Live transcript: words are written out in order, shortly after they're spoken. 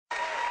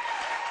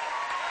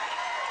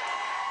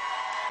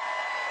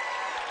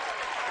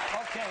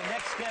Okay,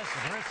 next guest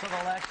is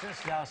Marissa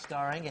Alexis, now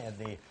starring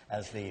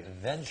as the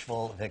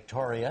vengeful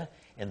Victoria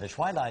in the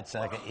Twilight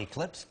Saga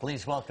Eclipse.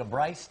 Please welcome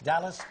Bryce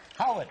Dallas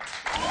Howard.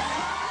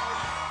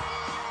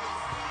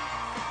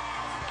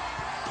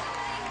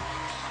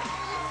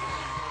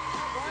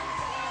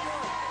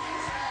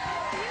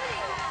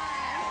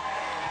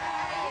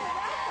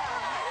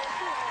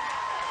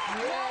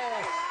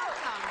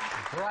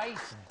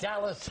 Bryce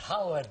Dallas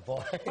Howard,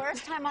 boy.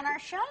 First time on our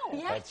show.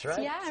 Yes, That's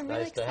right. yeah, I'm nice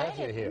really excited. to have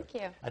you here.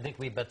 Thank you. I think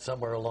we met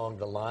somewhere along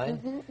the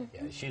line.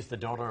 Yeah, she's the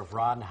daughter of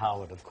Ron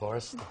Howard, of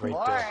course, the great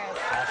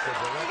actor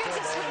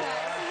director.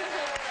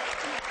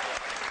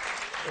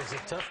 Is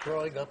it tough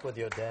growing up with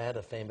your dad,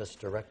 a famous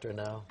director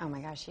now? Oh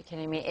my gosh, you're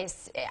kidding me.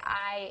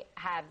 I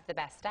have the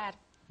best dad.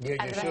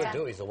 Yeah, you sure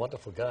do. He's a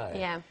wonderful guy.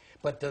 Yeah.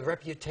 But the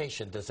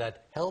reputation, does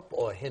that help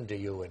or hinder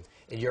you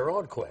in your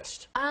own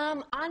quest?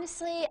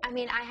 Honestly, I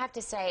mean, I have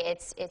to say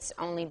it's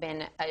only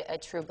been a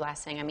true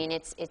blessing. I mean,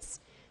 it's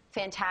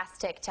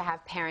fantastic to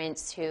have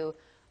parents who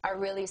are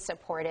really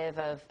supportive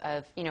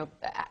of you know,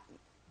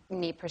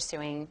 me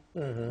pursuing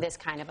this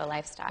kind of a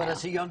lifestyle. But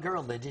as a young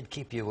girl, they did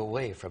keep you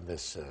away from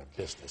this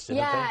business, didn't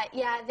they?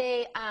 Yeah,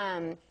 they.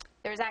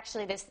 There was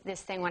actually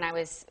this thing when I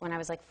was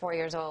like 4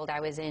 years old. I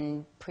was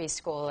in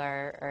preschool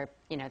or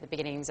you know, the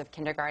beginnings of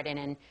kindergarten,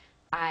 and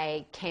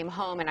I came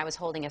home and I was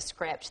holding a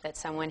script that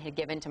someone had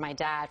given to my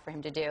dad for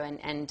him to do,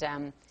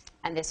 and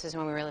this was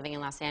when we were living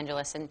in Los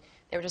Angeles, and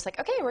they were just like,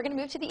 okay, we're going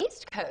to move to the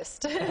East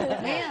Coast. Really?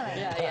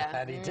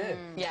 Yeah. And he did.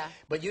 Yeah.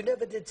 But you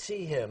never did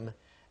see him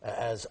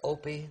as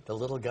Opie, the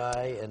little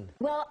guy, and...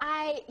 Well,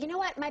 you know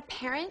what, my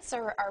parents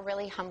are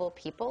really humble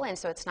people, and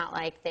so it's not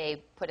like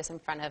they put us in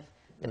front of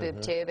the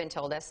boob tube and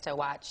told us to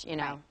watch, you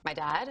know, my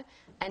dad.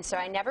 And so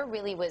I never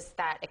really was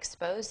that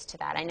exposed to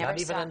that. I never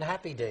Not even on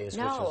Happy Days,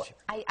 No, which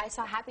was... I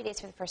saw Happy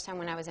Days for the first time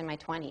when I was in my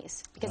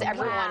 20s, because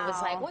everyone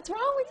was like, what's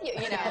wrong with you?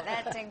 You know,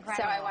 that's incredible.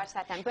 So I watched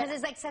that then. Because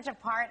it's like such a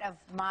part of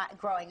my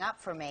growing up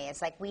for me.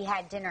 It's like we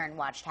had dinner and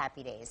watched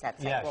Happy Days.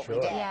 That's like what we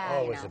did. Yeah,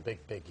 oh, it was a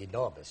big,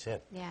 enormous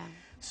hit. Yeah.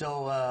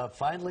 So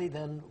finally,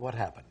 then, what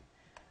happened?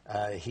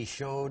 He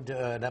showed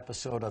an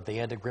episode of the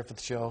Andy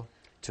Griffith Show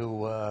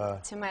to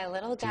my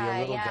little guy. To your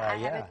little guy, I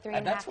have a 3.5-year-old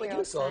And that's when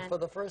you saw it son. for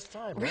the first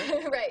time,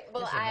 right? Right.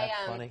 Well, Isn't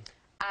that funny?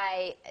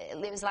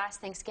 It was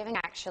last Thanksgiving,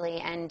 actually,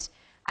 and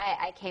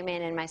I came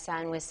in and my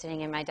son was sitting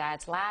in my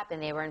dad's lap,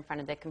 and they were in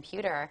front of the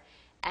computer,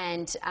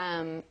 and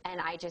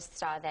I just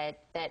saw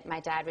that my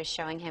dad was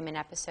showing him an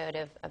episode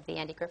of the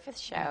Andy Griffith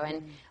Show,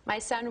 and my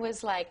son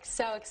was like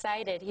so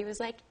excited. He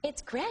was like,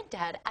 "It's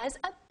Granddad as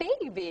a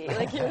baby!"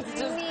 Like he was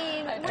just.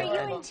 Were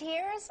you in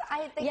tears?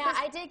 Yeah,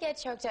 I did get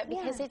choked up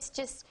because it's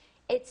just.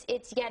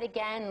 It's yet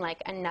again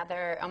like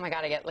another, oh my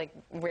God, I get like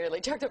weirdly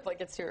choked up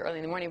like it's too early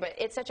in the morning, but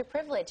it's such a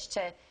privilege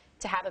to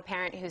have a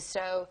parent who's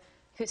so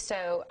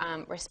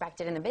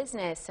respected in the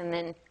business, and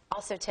then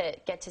also to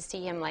get to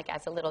see him like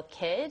as a little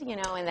kid, you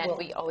know, and then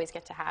we always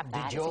get to have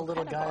that. Did your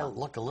little guy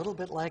look a little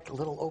bit like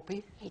little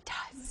Opie? He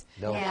does.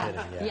 No kidding,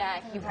 yeah.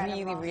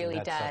 Yeah, he really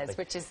That's does, something.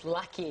 which is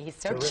lucky. He's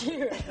so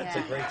cute. It's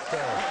a great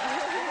story.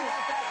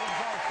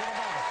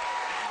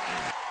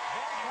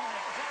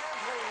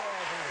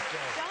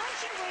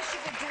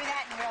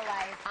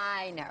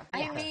 I know.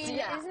 I mean,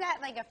 isn't that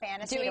like a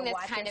fantasy doing to this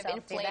watch kind of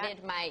yourself do that?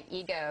 inflated my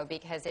ego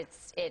because it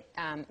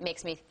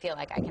makes me feel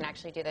like I can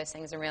actually do those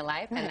things in real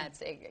life, and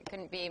it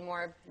couldn't be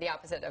more the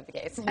opposite of the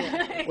case.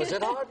 Was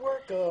it hard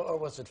work or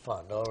was it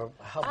fun? Or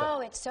how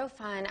Oh, it's so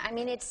fun. I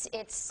mean,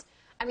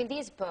 I mean,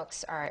 these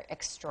books are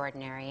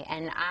extraordinary,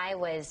 and I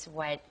was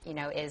what, you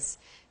know, is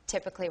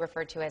typically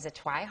referred to as a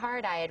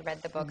twihard. I had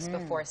read the books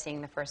before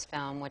seeing the first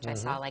film, which I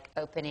saw like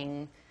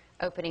opening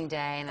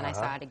day, and then I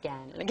saw it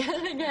again and again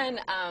and again.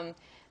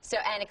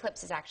 And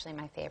Eclipse is actually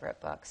my favorite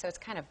book, so it's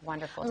kind of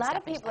wonderful. A lot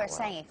of people are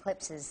saying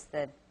Eclipse is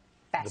the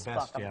best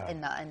book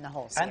in the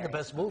whole series. And the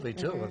best movie,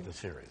 too, of the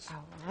series.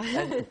 Oh.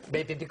 And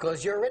maybe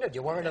because you're in it.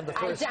 You weren't in the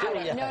first two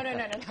yet. No,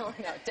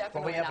 definitely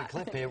But we have a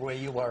clip here where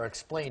you are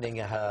explaining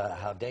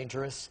how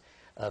dangerous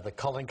the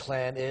Cullen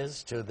clan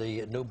is to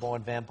the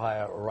newborn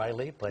vampire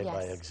Riley, played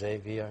by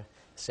Xavier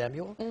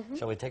Samuel.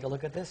 Shall we take a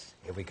look at this?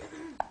 Here we go.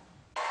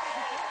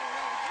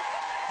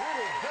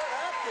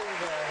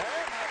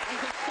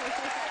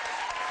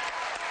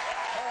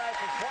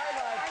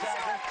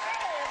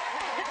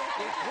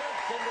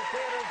 Eclipse in the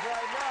theaters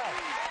right now.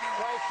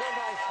 Bryce, so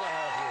nice to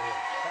have you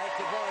here. Thank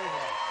you very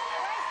much.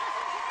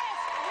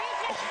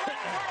 Regis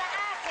learns how to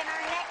act in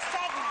our next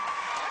segment.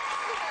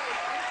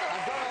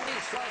 I'm going to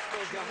need trust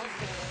with your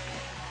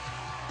husband.